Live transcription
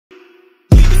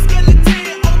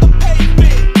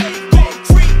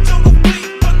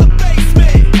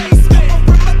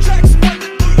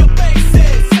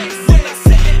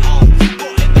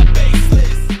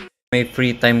may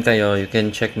free time kayo, you can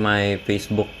check my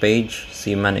Facebook page,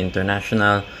 Seaman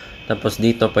International. Tapos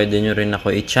dito pwede nyo rin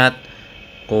ako i-chat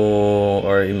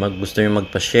or gusto nyo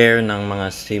magpa-share ng mga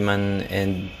seaman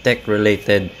and tech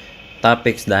related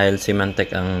topics dahil Seaman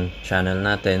Tech ang channel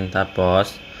natin.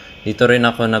 Tapos dito rin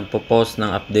ako nagpo-post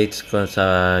ng updates ko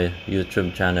sa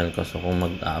YouTube channel ko. So kung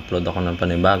mag-upload ako ng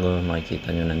panibago, makikita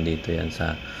nyo nandito yan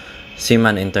sa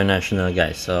Seaman International,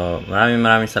 guys. So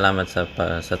maraming salamat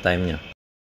sa time nyo.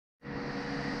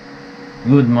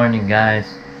 Good morning, guys.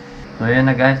 So yan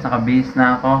na, guys, nakabihis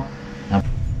na ako.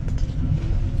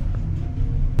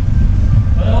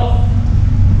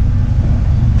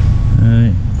 Ay.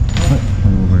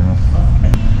 Over na.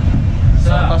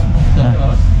 Sa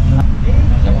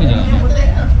siapa je?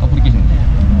 Application.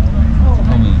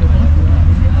 Kami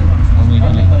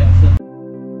pilih.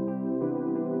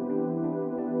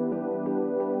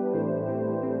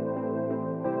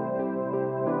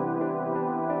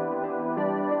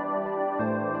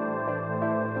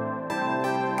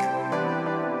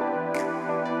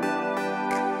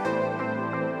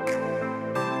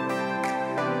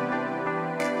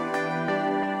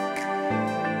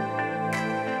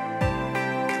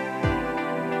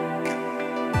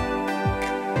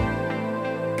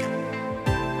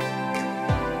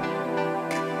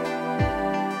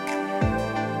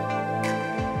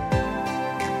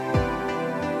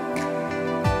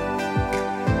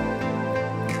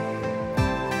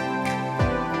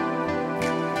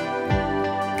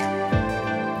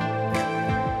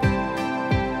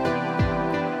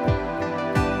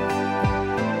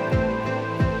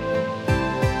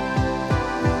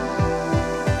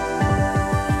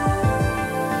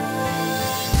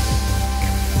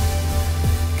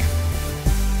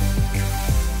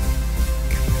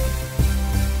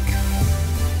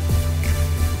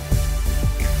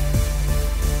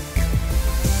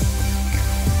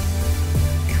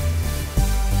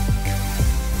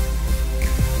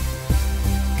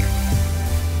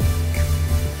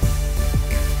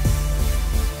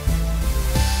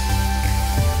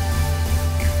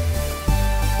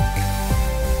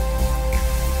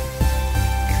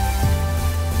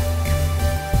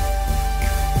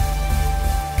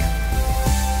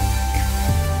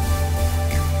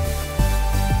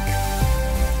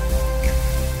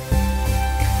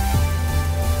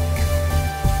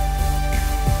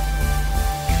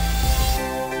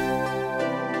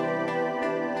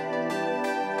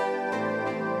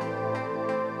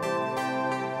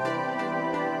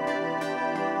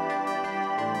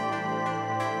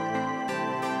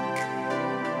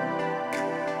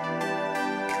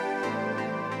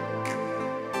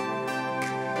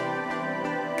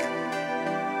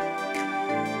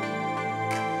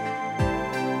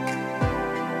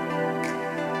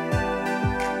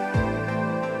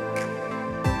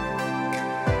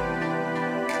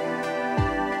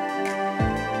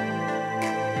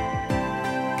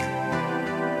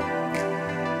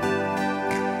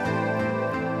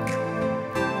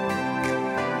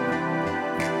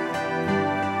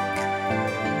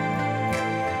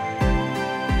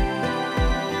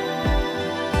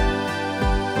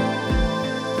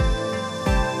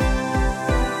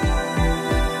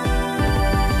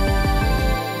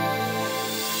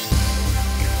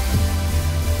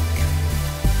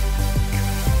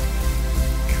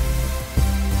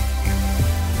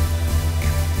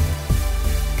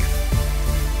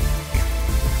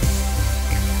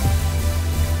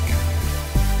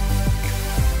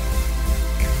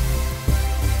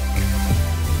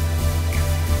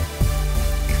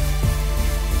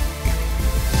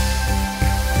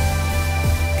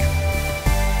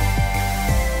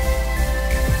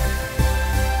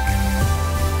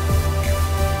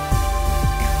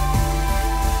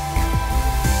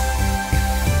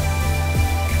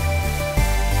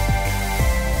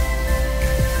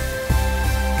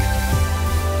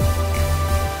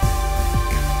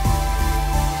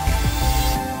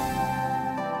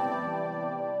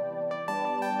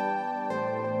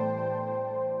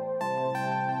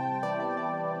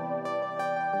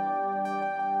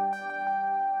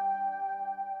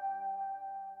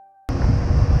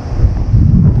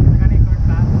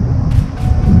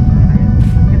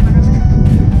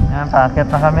 Sakit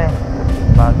na kami.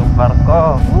 Bagong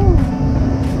barko.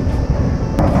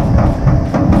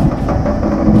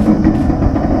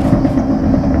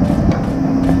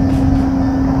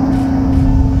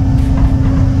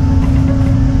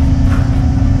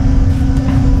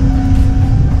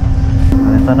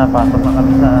 Ito na, pasok na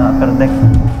kami sa upper deck.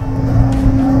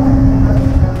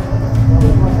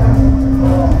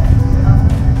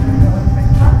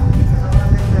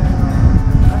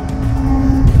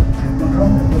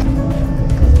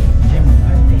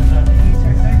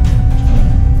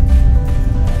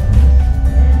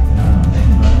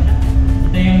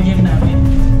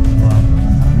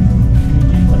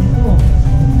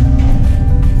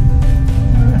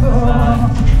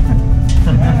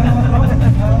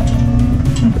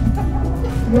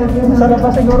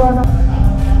 siguro ano.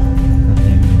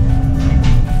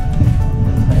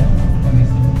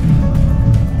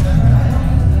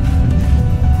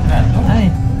 Ay,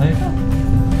 ay ito.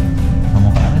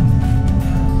 Kamukha rin.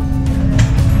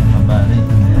 Mabali.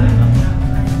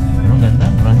 Pero ganda,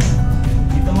 brand.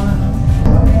 Dito muna.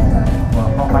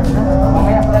 Wow, pasta.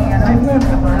 Mamaya ko lang yan.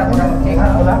 Wala ko lang check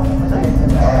ko lang.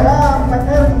 Wala,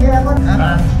 partner, hindi ako.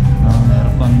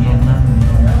 Aircon room na.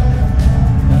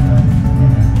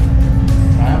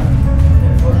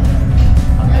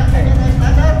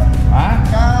 Ha?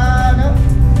 Sa ano?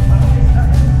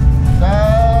 Sa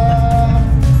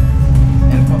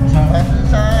airport sa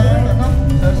ano?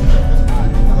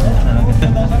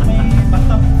 Sa may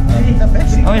bathtub. The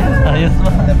best. Oy, ayos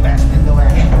ba? The best in the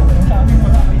world. Sabi mo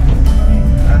lang.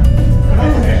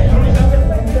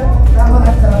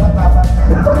 Salamat papa.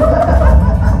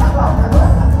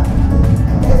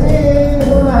 Kasi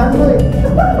unahan mo eh.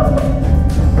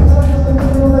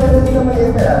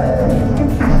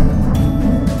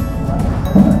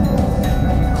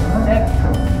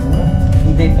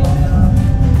 Dito.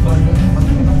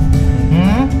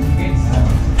 Hmm?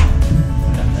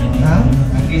 Ha?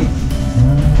 Angin.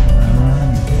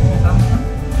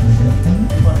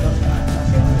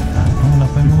 Ang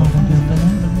lapay mo ang computer na.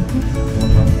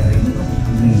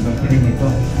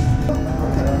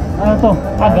 Ano to?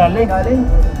 Gali. Galing.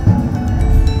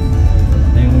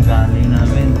 Ito yung gali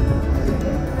namin.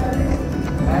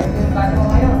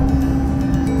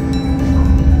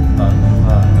 Bagong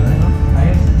gali.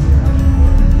 Ayos.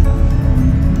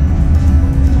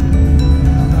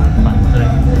 Pantry.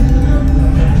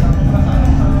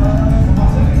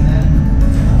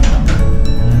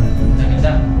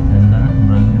 Ganda,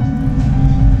 brand new.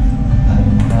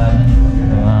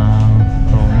 Ito ang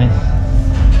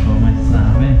promise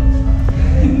namin.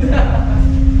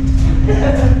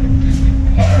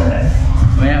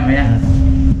 Maya.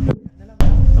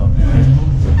 So,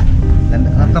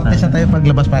 Practice na tayo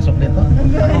paglabas-pasok dito.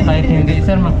 kahit hindi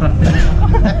sir, mag-practice.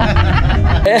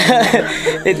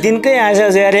 दिन को यहाँ से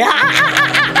उसे अरे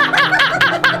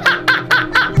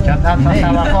Shout out sa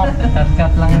asawa ko.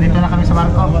 Cut lang Dito na kami sa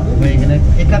barko.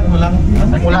 Ikat mo lang.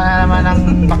 Wala na naman ang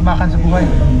bakbakan sa buhay.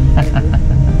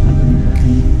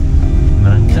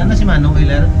 Brand new. Saan na si Manong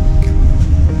Hiler?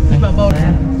 Ibabaw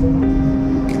na.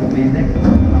 Bidek.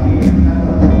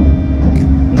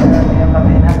 Yung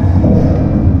kabina.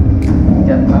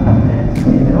 Diyan pa.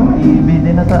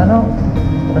 Ibili na sa ano?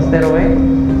 Sa stairway.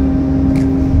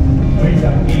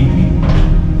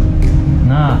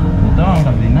 Na, ito ang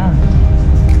kabina.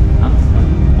 Ah,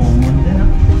 common din ah.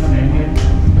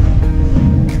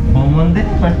 Common din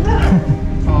pa.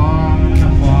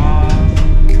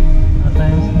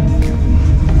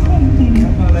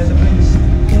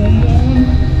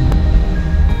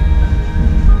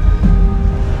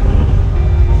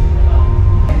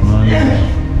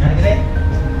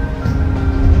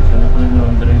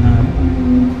 Laundry na.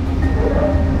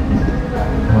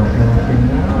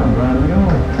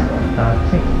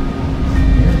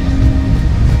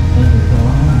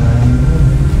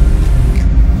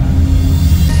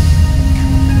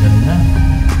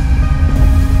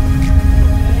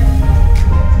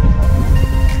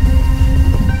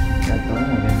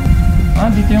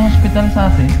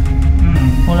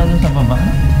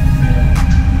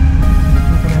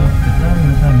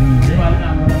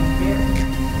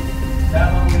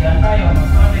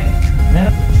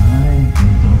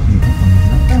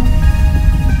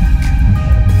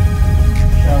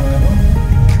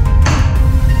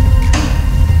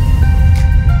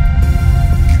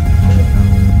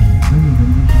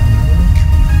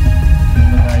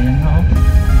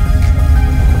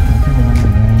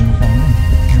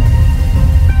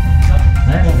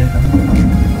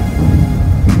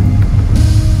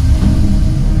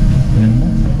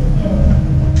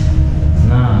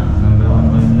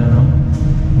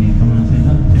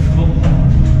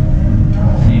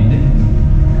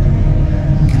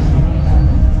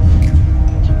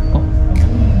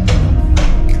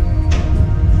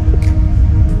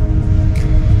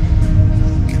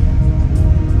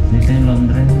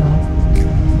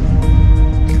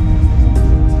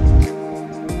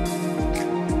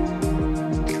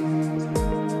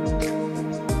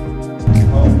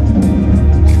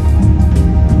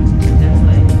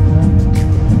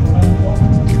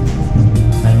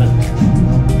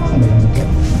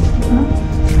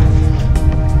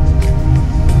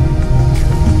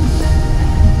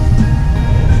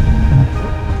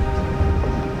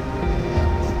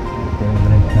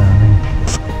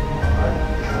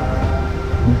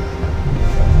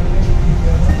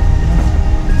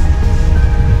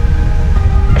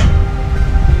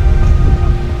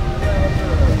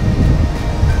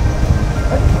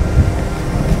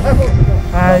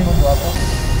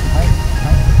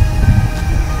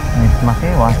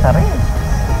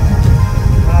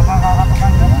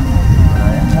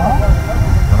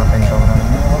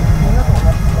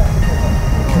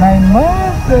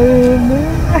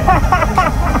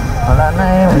 Wala na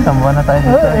eh, isang buwan na tayo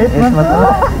dito. 8 months na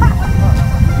lang.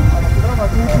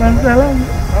 8 months na lang.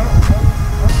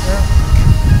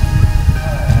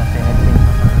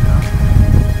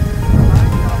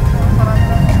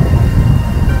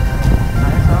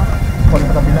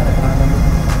 Sa kabila.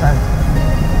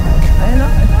 Ayun o.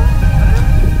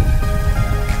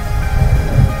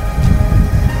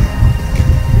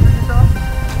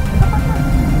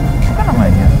 Bukan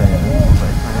naman yan saya.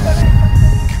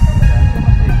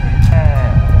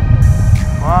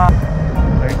 Wow.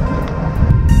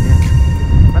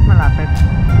 Ba't malapit?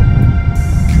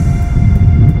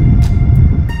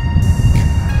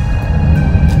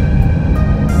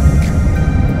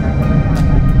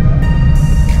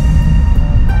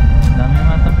 Dami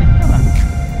matapit yun ah.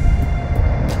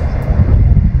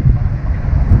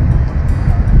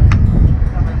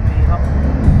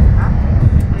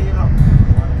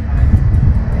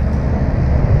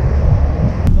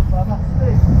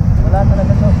 Wala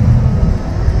talaga to.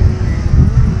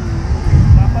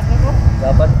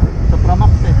 Dapat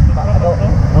Supramax eh. Agaw.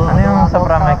 Ano yung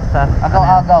Supramax sa?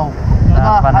 Agaw-agaw.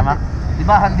 Sa Panamax? Di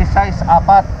ba handy size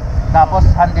 4, tapos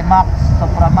handy max,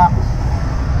 Supramax,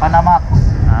 Panamax.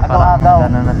 Ah, parang Agaw-agaw.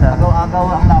 ganun na siya. Agaw-agaw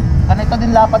ang lap. Ganito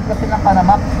din lapad kasi ng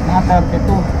Panamax, mga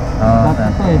 32.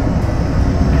 Ito eh.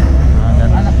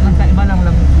 Anak nagkaiba lang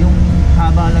yung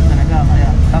haba lang talaga, kaya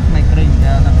top may crane,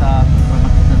 kaya nasa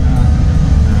Supramax na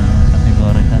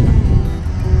Kategori ka na.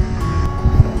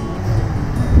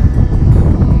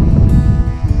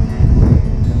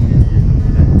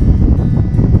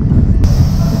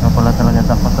 Ito pala talaga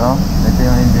tapos oh. Ito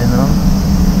yung engine room.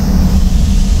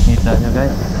 Kita nyo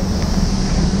guys.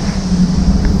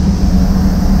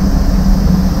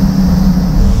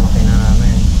 Makina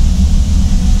namin.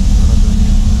 Siguro doon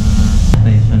yung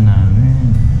station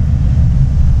namin.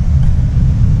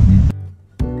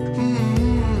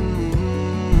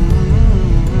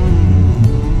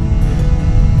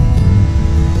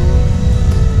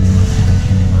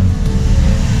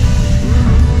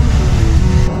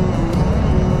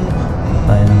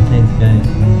 Tayo ng safe guys.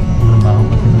 Trabaho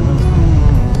pa sila doon.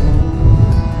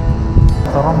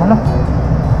 Torong mo lang.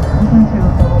 Siyo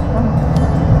torong pa.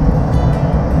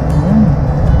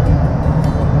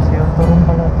 Siyo torong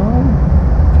pala to.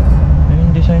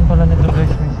 Yung design pala nito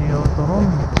guys, may siyo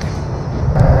turong.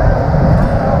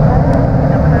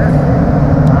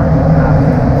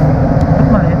 Ba't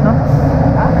maliit no?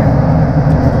 Ha?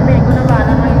 Hindi ko na ba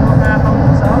na ngayon mga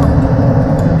kamusaw?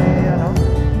 Hindi ano?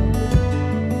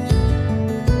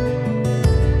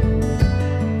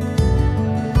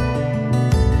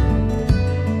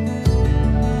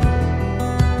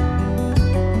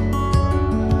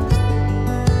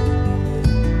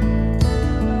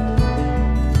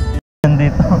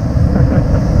 Dito.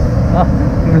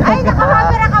 Ay,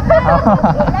 nakakamera ka pa!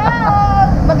 Hello!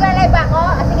 Magla-live ako?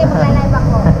 Ah, sige, magla-live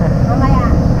ako. Mamaya.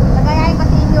 Nagayain ko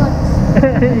si Inyot.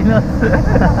 Ilos.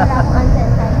 Wala akong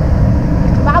unsensor.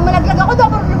 Baka malaglag ako doon,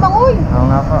 pero lumangoy. Oo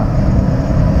nga po.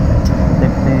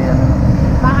 Safety ano.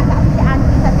 Baka sabi si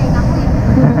Auntie sa tenga ko eh.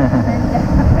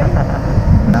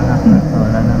 Wala nga.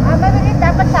 Wala na. Mabilis,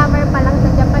 dapat summer pa lang sa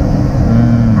Japan eh.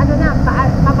 Ano na,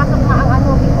 papasok na ang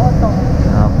ano, big autumn.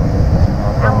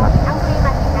 Ang klima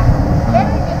nila. Pero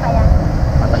hindi pa yan.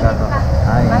 Matagal to. Mainit pa.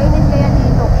 Ay. Mainit kaya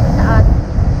dito, dito sa atin.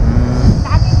 Sa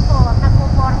atin po,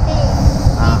 nagpo-40.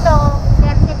 Dito,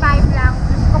 35 lang.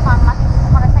 Diyos ko pa, matitis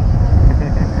ko na sa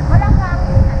init. Walang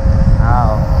hangin.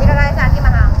 Hindi ka kaya sa akin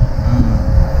mahangin.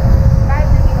 Kahit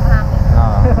na hindi mahangin.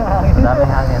 Dami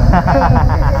hangin.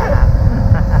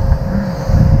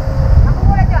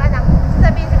 Nakukulat yung anak.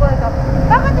 Sasabihin siguro ito,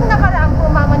 bakit yung nakaraang po,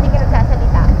 mama, hindi ka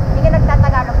nagsasalita? Hindi ka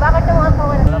nagtatagalog? Bakit yung mga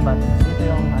kawan? Laban. Dito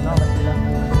yung ano, ba't sila?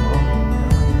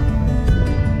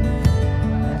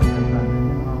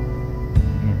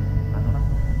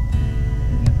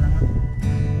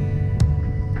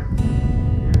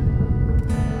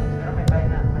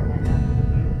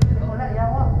 Wala,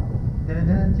 yawa.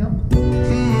 Dire-diretso.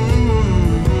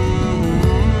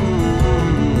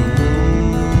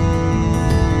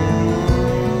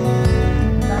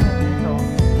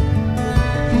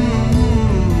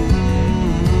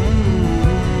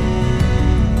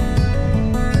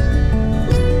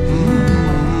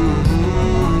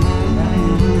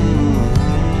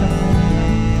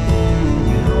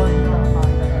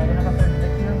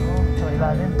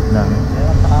 Dami.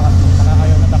 Saka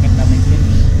kayo natakit na may pin.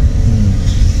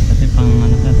 Kasi pang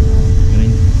ano sir?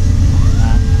 Green.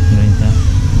 Ha? Green sir.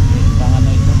 Pang ano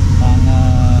ito? Pang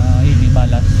hindi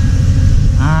balas.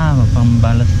 Pang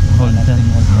ballast hold sir.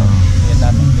 Kaya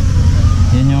daming pin.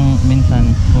 Yan yung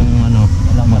minsan kung ano,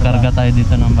 magkarga tayo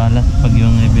dito ng ballast pag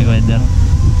yung heavy weather.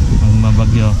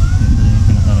 mabagyo.